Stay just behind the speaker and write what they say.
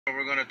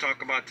we're going to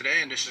talk about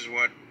today, and this is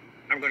what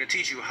I'm going to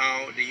teach you,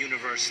 how the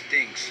universe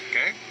thinks.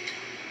 Okay,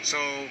 so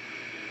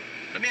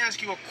let me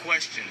ask you a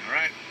question. All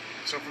right,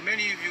 so for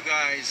many of you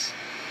guys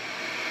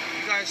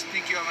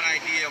think you have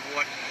an idea of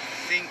what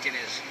thinking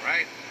is,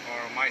 right?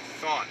 Or my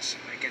thoughts,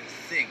 I can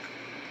think.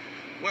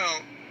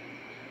 Well,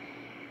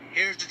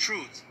 here's the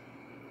truth.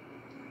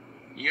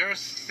 Your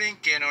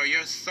thinking or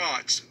your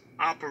thoughts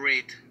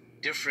operate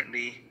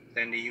differently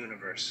than the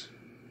universe.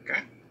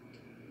 Okay,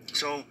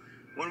 so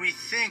when we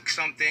think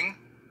something,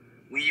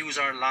 we use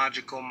our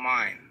logical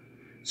mind.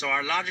 So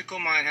our logical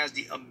mind has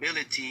the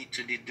ability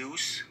to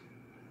deduce,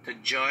 to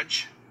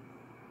judge,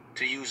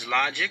 to use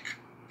logic,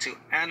 to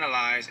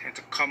analyze, and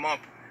to come up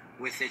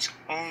with its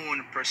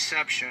own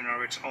perception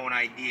or its own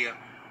idea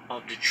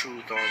of the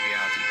truth or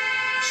reality.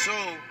 So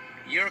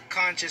your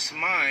conscious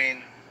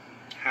mind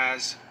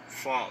has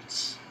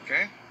faults.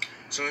 Okay,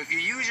 so if you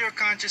use your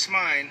conscious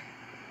mind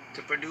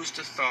to produce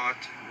the thought,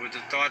 where the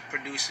thought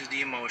produces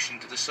the emotion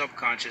to the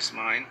subconscious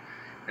mind,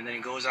 and then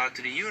it goes out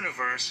to the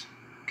universe,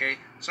 okay,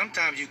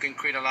 sometimes you can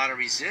create a lot of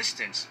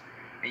resistance.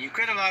 And you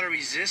create a lot of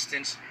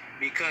resistance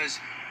because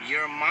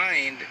your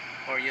mind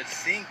or your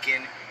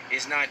thinking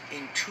is not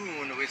in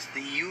tune with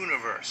the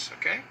universe,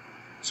 okay?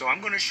 So I'm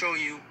going to show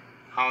you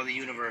how the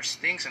universe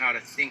thinks and how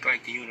to think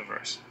like the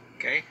universe,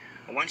 okay?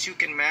 And once you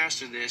can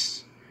master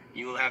this,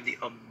 you will have the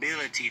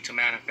ability to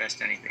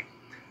manifest anything.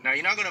 Now,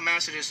 you're not going to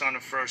master this on the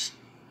first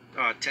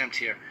attempt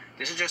here.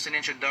 This is just an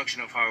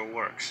introduction of how it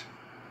works,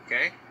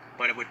 okay?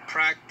 But with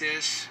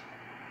practice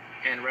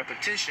and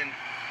repetition,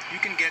 you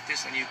can get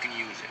this and you can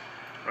use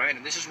it, right?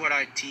 And this is what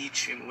I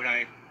teach, and when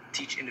I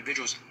teach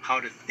individuals how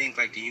to think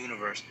like the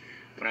universe,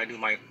 when I do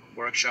my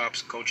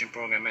workshops, coaching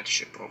program,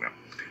 mentorship program.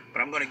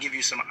 But I'm going to give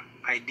you some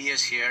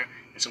ideas here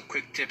and some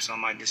quick tips on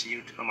my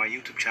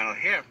YouTube channel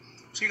here,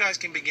 so you guys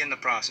can begin the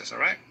process, all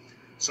right?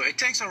 So it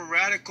takes a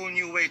radical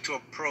new way to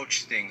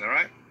approach things, all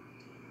right?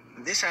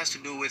 This has to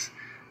do with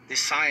the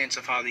science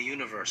of how the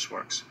universe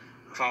works,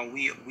 of how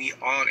we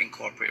all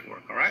incorporate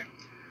work, all right?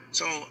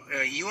 So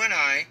you and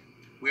I,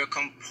 we are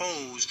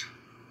composed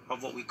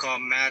of what we call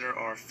matter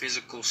or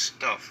physical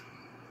stuff.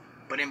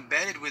 But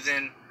embedded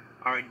within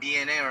our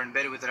DNA or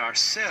embedded within our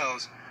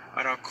cells,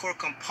 at our core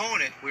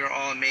component, we are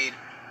all made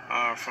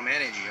from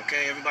energy,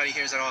 okay? Everybody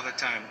hears that all the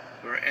time.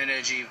 We're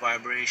energy,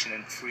 vibration,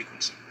 and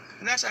frequency.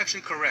 And that's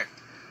actually correct,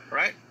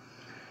 right?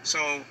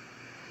 So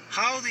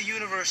how the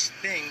universe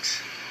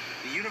thinks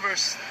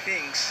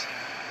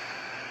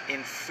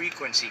in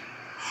frequency,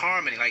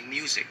 harmony, like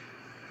music.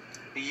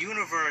 The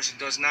universe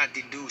does not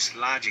deduce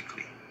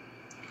logically.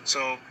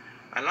 So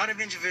a lot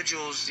of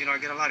individuals, I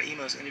get a lot of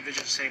emails,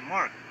 individuals say,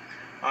 Mark,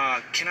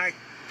 can I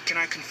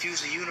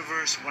confuse the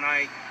universe when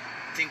I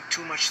think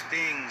too much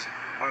things?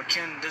 Or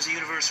does the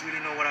universe really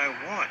know what I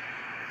want?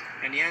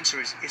 And the answer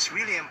is, it's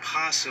really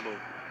impossible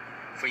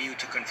for you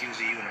to confuse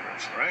the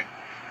universe, right?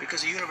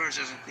 Because the universe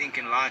doesn't think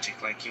in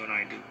logic like you and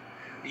I do.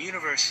 The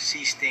universe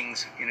sees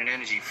things in an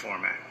energy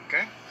format,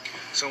 okay?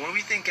 So when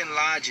we think in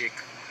logic,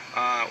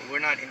 we're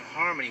not in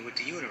harmony with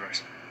the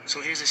universe.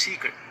 So here's the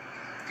secret.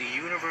 The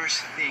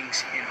universe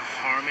thinks in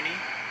harmony,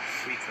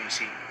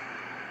 frequency,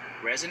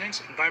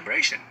 resonance, and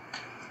vibration.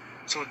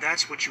 So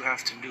that's what you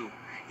have to do.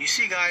 You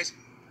see, guys,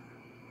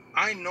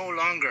 I no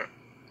longer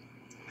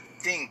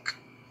think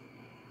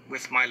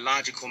with my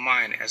logical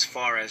mind as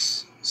far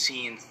as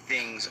seeing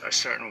things a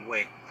certain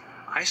way.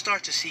 I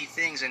start to see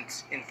things and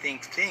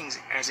think things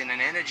as in an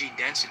energy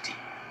density.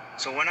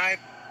 So when I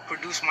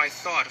produce my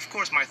thought, of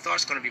course my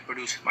thought's going to be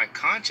produced with my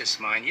conscious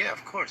mind, yeah,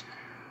 of course.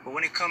 But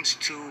when it comes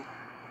to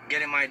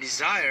getting my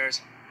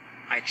desires,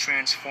 I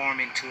transform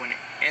into an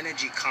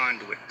energy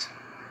conduit.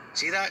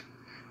 See that?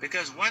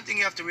 Because one thing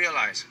you have to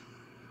realize,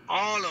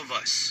 all of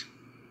us,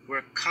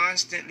 we're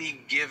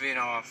constantly giving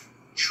off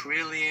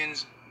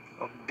trillions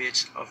of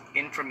bits of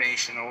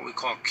information, or what we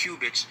call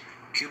qubits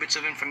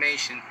of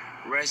information,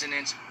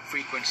 resonance,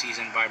 frequencies,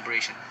 and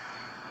vibration.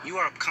 You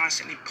are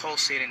constantly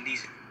pulsating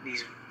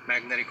these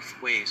magnetic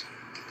waves,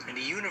 and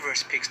the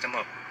universe picks them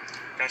up.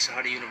 That's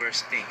how the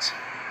universe thinks.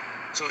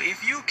 So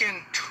if you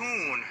can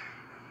tune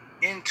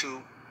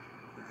into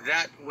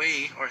that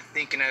way, or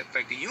thinking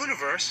like the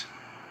universe,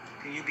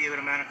 then you'll be able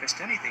to manifest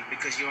anything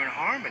because you're in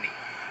harmony.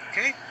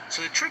 Okay?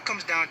 So the trick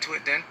comes down to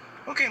it then.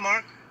 Okay,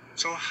 Mark,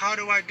 so how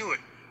do I do it?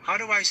 How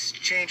do I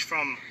change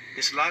from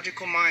this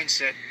logical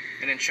mindset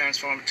and then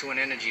transform to an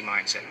energy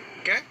mindset?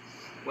 Okay?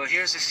 Well,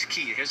 here's this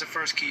key. Here's the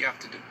first key you have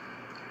to do.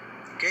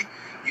 Okay?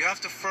 You have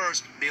to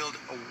first build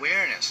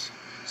awareness.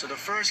 So the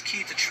first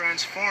key to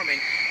transforming,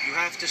 you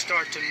have to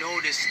start to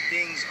notice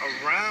things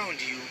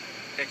around you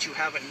that you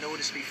haven't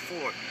noticed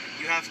before.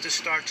 You have to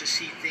start to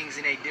see things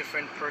in a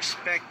different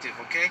perspective,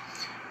 okay?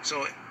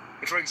 So,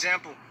 for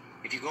example,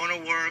 if you're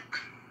going to work,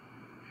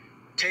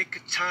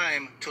 take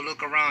time to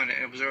look around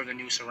and observe the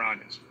new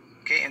surroundings,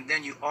 okay? And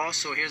then you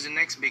also, here's the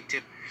next big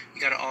tip,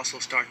 you got to also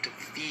start to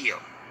feel.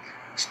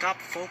 Stop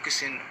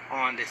focusing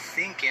on the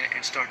thinking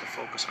and start to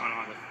focus on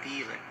the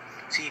feeling.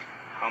 See,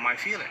 how am I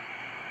feeling?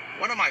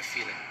 What am I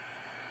feeling?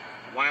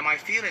 Why am I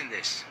feeling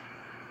this?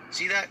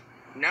 See that?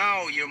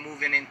 Now you're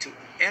moving into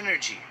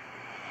energy.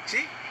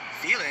 See?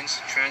 Feelings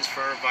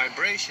transfer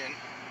vibration.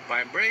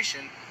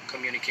 Vibration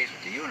communicates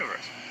with the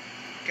universe.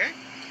 Okay?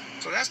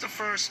 So that's the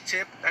first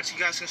tip that you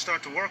guys can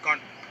start to work on.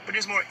 But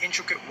there's more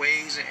intricate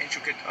ways and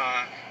intricate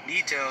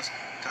details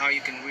to how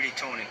you can really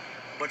tone it.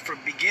 But for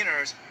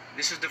beginners,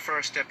 this is the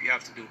first step you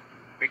have to do.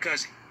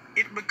 Because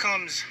it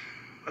becomes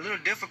a little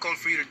difficult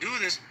for you to do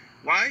this.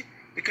 Why?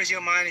 Because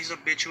your mind is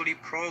habitually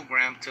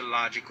programmed to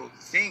logical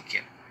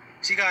thinking.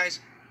 See, guys,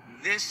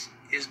 this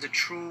is the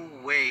true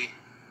way,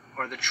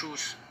 or the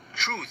truth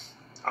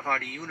of how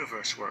the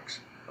universe works,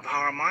 of how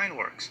our mind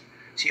works.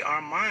 See,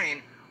 our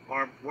mind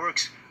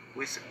works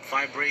with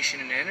vibration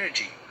and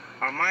energy.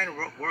 Our mind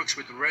works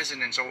with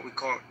resonance, or what we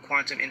call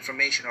quantum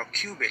information, or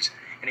qubits,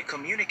 and it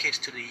communicates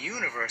to the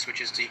universe,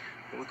 which is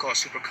what we call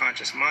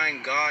superconscious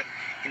mind, God,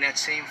 in that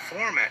same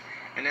format.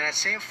 And in that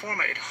same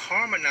format, it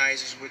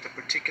harmonizes with a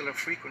particular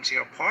frequency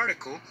or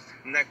particle,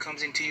 and that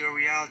comes into your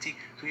reality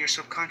through your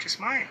subconscious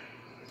mind.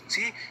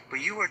 See, but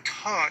you were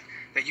taught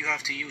that you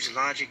have to use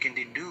logic and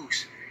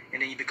deduce,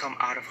 and then you become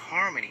out of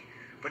harmony.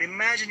 But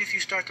imagine if you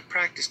start to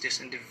practice this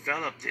and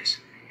develop this.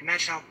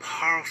 Imagine how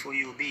powerful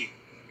you'll be.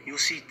 You'll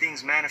see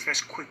things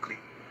manifest quickly.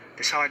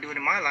 That's how I do it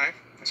in my life.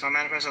 That's how I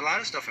manifest a lot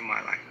of stuff in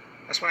my life.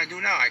 That's what I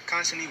do now. I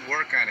constantly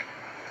work at it.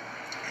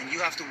 And you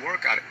have to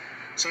work at it.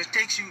 So it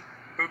takes you,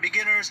 for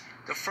beginners,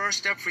 the first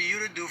step for you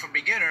to do for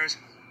beginners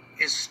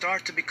is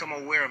start to become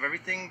aware of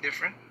everything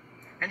different,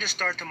 and just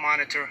start to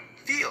monitor,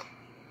 feel.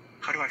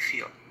 How do I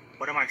feel?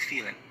 What am I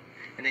feeling?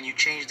 And then you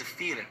change the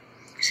feeling.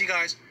 You see,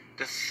 guys,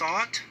 the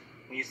thought,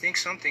 when you think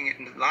something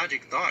in the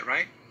logic thought,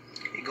 right?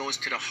 It goes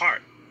to the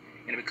heart,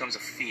 and it becomes a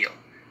feel.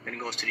 Then it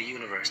goes to the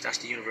universe. That's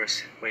the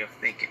universe way of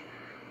thinking.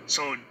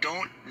 So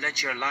don't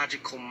let your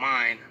logical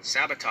mind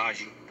sabotage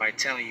you by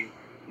telling you,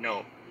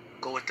 no,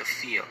 go with the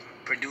feel.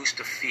 Produce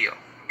the feel,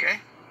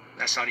 okay?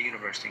 That's how the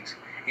universe thinks.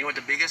 You know what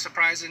the biggest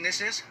surprise in this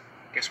is?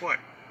 Guess what?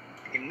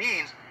 It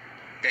means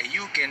that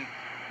you can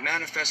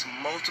manifest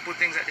multiple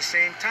things at the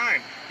same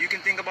time. You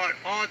can think about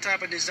all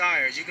type of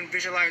desires. You can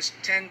visualize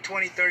 10,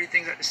 20, 30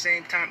 things at the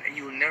same time, and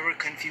you will never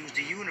confuse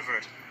the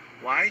universe.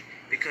 Why?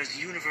 Because the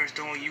universe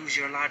don't use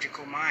your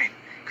logical mind.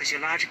 Because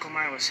your logical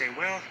mind will say,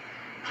 well,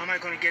 how am I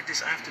going to get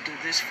this? I have to do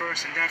this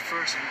first and that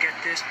first and get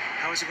this.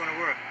 How is it going to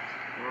work?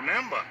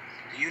 Remember,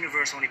 the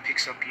universe only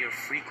picks up your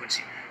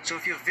frequency. So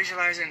if you're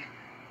visualizing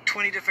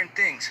 20 different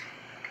things,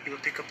 it will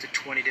pick up the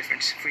 20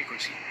 different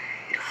frequency.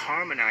 It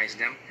harmonizes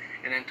them,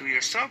 and then through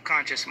your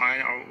subconscious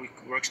mind, or it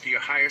works through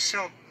your higher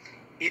self,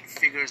 it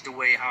figures the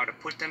way how to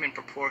put them in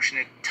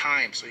proportionate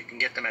time, so you can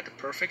get them at the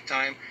perfect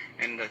time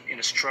and in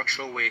a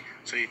structural way,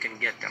 so you can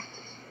get them.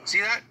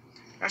 See that?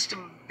 That's the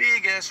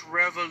biggest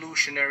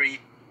revolutionary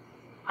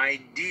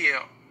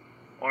idea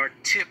or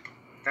tip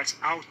that's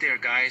out there,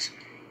 guys.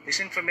 This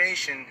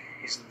information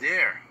is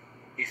there.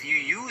 If you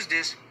use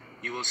this,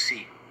 you will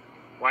see.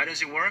 Why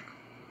does it work?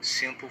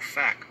 Simple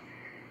fact.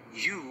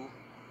 You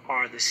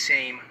are the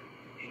same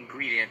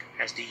ingredient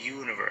as the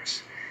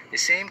universe. The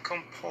same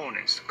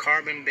components,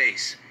 carbon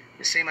base,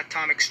 the same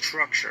atomic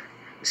structure,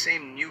 the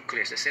same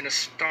nucleus. It's in a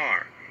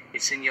star.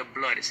 It's in your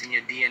blood. It's in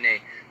your DNA.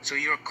 So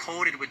you're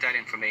coded with that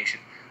information.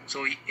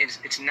 So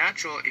it's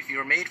natural, if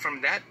you're made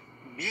from that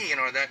being,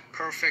 or that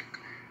perfect,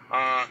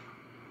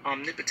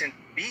 omnipotent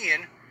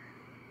being,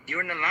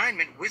 you're in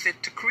alignment with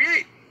it to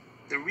create.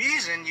 The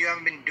reason you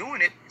haven't been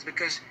doing it is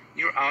because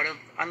you're out of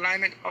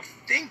alignment of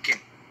thinking.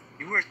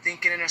 You were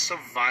thinking in a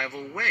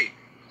survival way.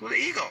 Well, the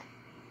ego,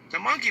 the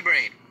monkey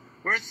brain,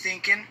 we're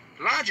thinking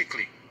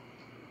logically.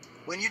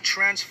 When you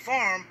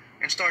transform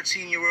and start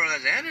seeing your world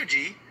as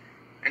energy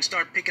and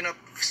start picking up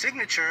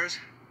signatures,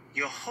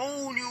 your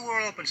whole new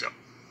world opens up.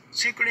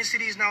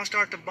 Synchronicities now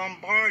start to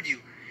bombard you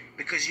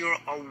because you're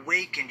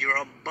awakened, you're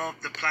above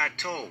the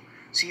plateau.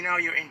 See, now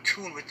you're in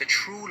tune with the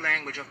true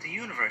language of the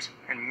universe.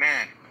 And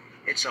man,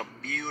 it's a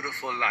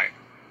beautiful life.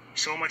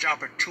 So much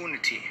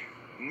opportunity,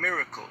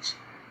 miracles,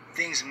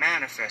 things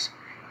manifest,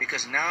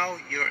 because now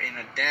you're in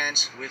a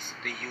dance with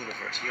the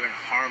universe. You're in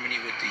harmony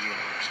with the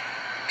universe.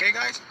 Okay,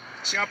 guys?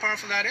 See how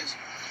powerful that is?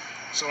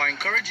 So I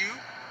encourage you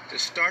to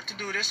start to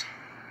do this,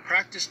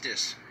 practice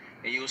this,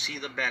 and you'll see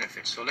the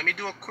benefits. So let me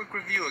do a quick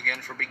review again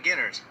for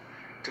beginners.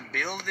 To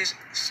build this,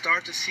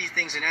 start to see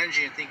things in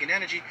energy and think in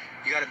energy,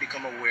 you got to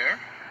become aware.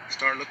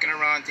 Start looking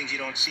around things you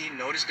don't see.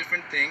 Notice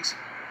different things.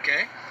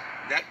 Okay?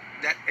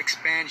 That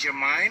expands your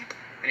mind,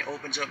 and it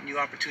opens up new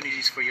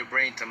opportunities for your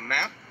brain to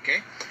map. Okay?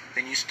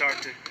 Then you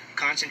start to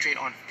concentrate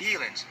on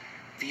feelings.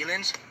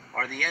 Feelings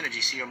are the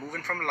energy. So you're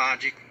moving from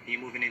logic, you're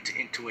moving into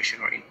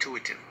intuition or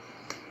intuitive.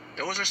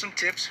 Those are some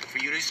tips for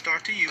you to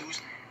start to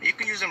use. You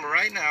can use them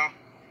right now,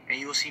 and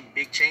you will see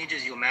big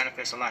changes. You'll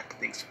manifest a lot of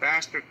things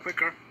faster,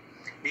 quicker,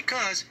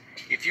 because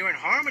if you're in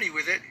harmony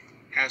with it,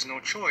 it has no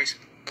choice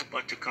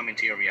but to come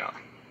into your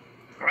reality.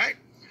 All right?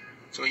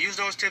 So use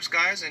those tips,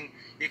 guys, and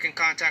you can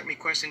contact me,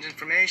 questions,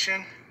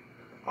 information.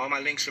 All my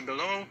links are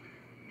below.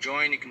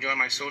 You can join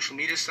my social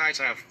media sites.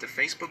 I have the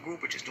Facebook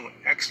group, which is doing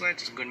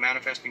excellent. It's a good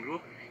manifesting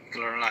group. You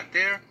can learn a lot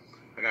there.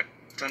 I got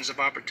tons of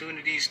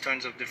opportunities,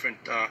 tons of different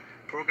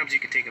programs you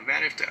can take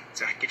advantage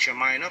to get your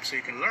mind up so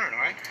you can learn, all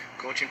right?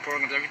 Coaching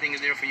programs, everything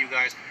is there for you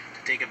guys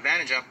to take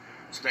advantage of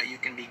so that you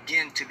can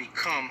begin to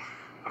become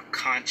a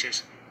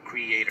conscious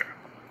creator,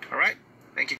 all right?